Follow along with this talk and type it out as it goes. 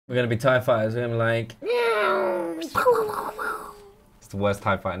We're gonna be TIE fighters. We're gonna be like. It's the worst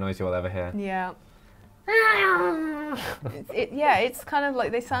TIE fighter noise you'll ever hear. Yeah. Yeah, it's kind of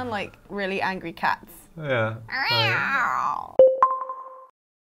like they sound like really angry cats. Yeah.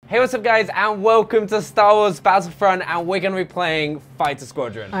 Hey, what's up, guys, and welcome to Star Wars Battlefront, and we're gonna be playing Fight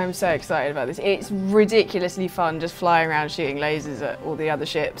Squadron. I'm so excited about this. It's ridiculously fun just flying around shooting lasers at all the other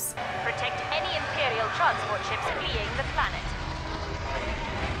ships. Protect any Imperial transport ships fleeing the planet.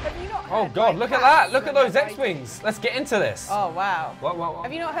 Oh god, look at that! Look at those X-Wings! Let's get into this! Oh wow. What?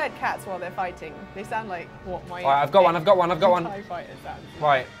 Have you not heard cats while they're fighting? They sound like what my... Alright, I've got one. TIE fighter sounds.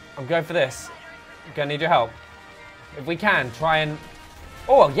 Right, I'm going for this. I'm gonna need your help. If we can, try and...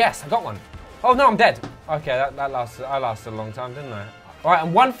 Oh, yes, I got one. Oh no, I'm dead. Okay, that lasted. I lasted a long time, didn't I? Alright,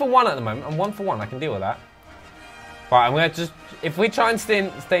 I'm 1 for 1 at the moment. I'm 1 for 1, I can deal with that. Right, I'm gonna just... If we try and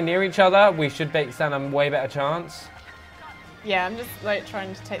stay near each other, we should stand a way better chance. Yeah, I'm just like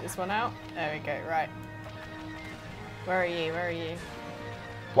trying to take this one out. There we go, right. Where are you? Where are you?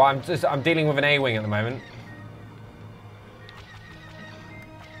 Well, I'm dealing with an A-wing at the moment.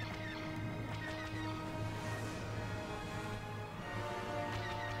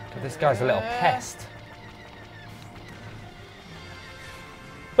 This guy's a little pest.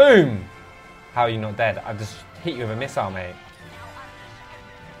 Boom! How are you not dead? I just hit you with a missile, mate.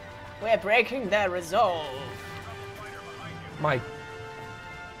 We're breaking their resolve. My...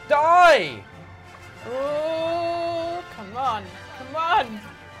 Die! Oh, come on, come on!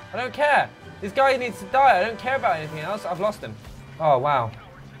 I don't care. This guy needs to die. I don't care about anything else. I've lost him. Oh, wow.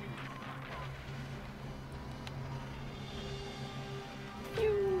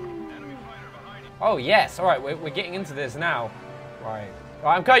 Oh, yes. All right, we're getting into this now. Right.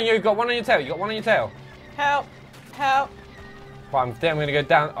 Right, I'm cutting you. You've got one on your tail. You got one on your tail. Help! Help! Right, I'm going to go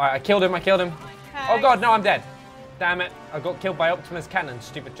down. All right, I killed him. Thanks. Oh, God, no, I'm dead. Damn it. I got killed by Optimus Cannon,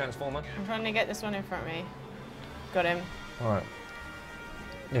 stupid Transformer. I'm trying to get this one in front of me. Got him. All right.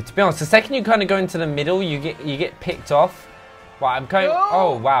 Yeah, to be honest, the second you kind of go into the middle, you get picked off. Right, I'm going...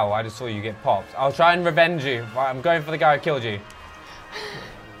 Oh, wow, I just saw you get popped. I'll try and revenge you. Right, I'm going for the guy who killed you.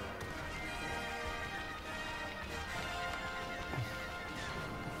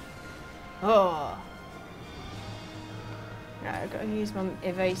 Oh. Right, I've got to use my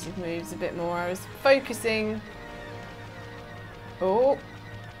evasive moves a bit more. I was focusing. Oh.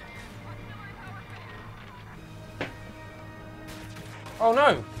 Oh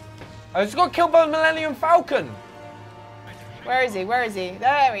no! I just got killed by the Millennium Falcon! Where is he? Where is he?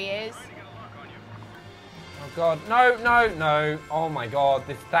 There he is. Oh god, no, no, no. Oh my god,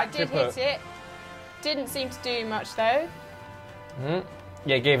 I did hit it. Didn't seem to do much though. Mm-hmm.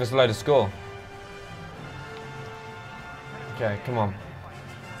 Yeah, it gave us a load of score. Okay, come on.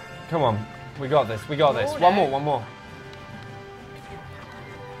 Come on. We got this, we got this. No. One more.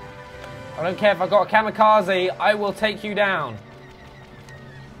 I don't care if I got a kamikaze, I will take you down.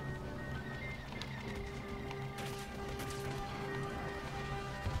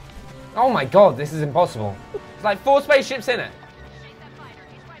 Oh my god, this is impossible. There's like 4 spaceships in it.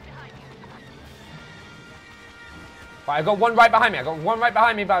 Right, I've got one right behind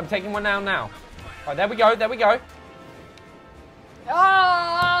me. But I'm taking one down now. Right, there we go.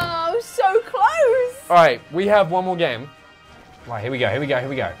 Oh, so close! Alright, we have one more game. Right, here we go.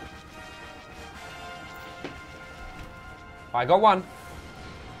 Right, I got 1.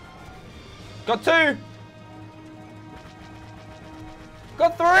 Got 2.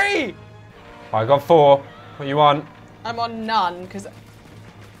 Got 3. Right, I got 4. What you want? I'm on none, because...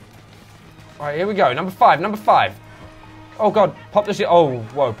 Alright, here we go. Number 5. Oh god, pop the shield. Oh,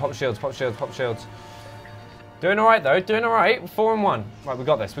 whoa, pop shields. Doing alright though, 4 and 1. Right, we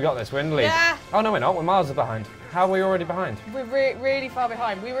got this, we're in the lead. Yeah. Oh no, we're not, we're miles behind. How are we already behind? We're really far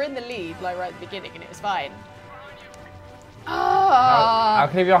behind. We were in the lead, like right at the beginning, and it was fine. How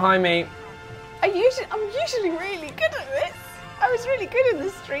can you be behind me? I'm usually really good at this. I was really good in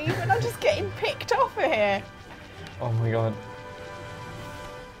the stream, and I'm just getting picked off of here. Oh my god.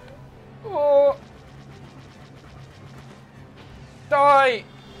 Oh. Die!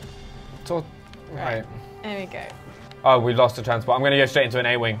 Right. There we go. Oh, we lost the transport. I'm going to go straight into an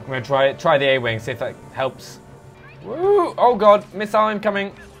A-wing. I'm going to try the A-wing, see if that helps. Woo! Oh god, missile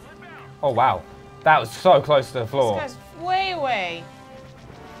incoming. Oh wow. That was so close to the floor. This guy's way away.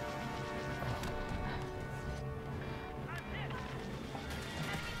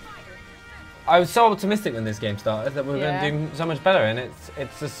 I was so optimistic when this game started that we were going to do so much better, and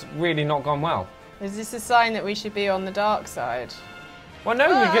it's just really not gone well. Is this a sign that we should be on the dark side? Well, no,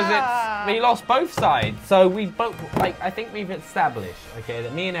 because we lost both sides. So we both, like, I think we've established, okay,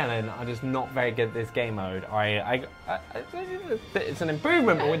 that me and Ellen are just not very good at this game mode. It's an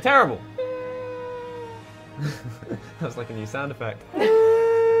improvement, but we're terrible. That was like a new sound effect.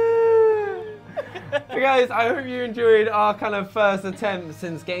 So guys, I hope you enjoyed our kind of first attempt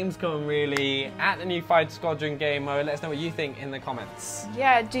since Gamescom, really, at the new Fight Squadron game mode. Let us know what you think in the comments.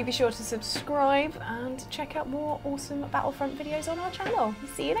 Yeah, do be sure to subscribe and check out more awesome Battlefront videos on our channel.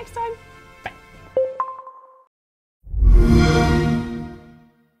 See you next time.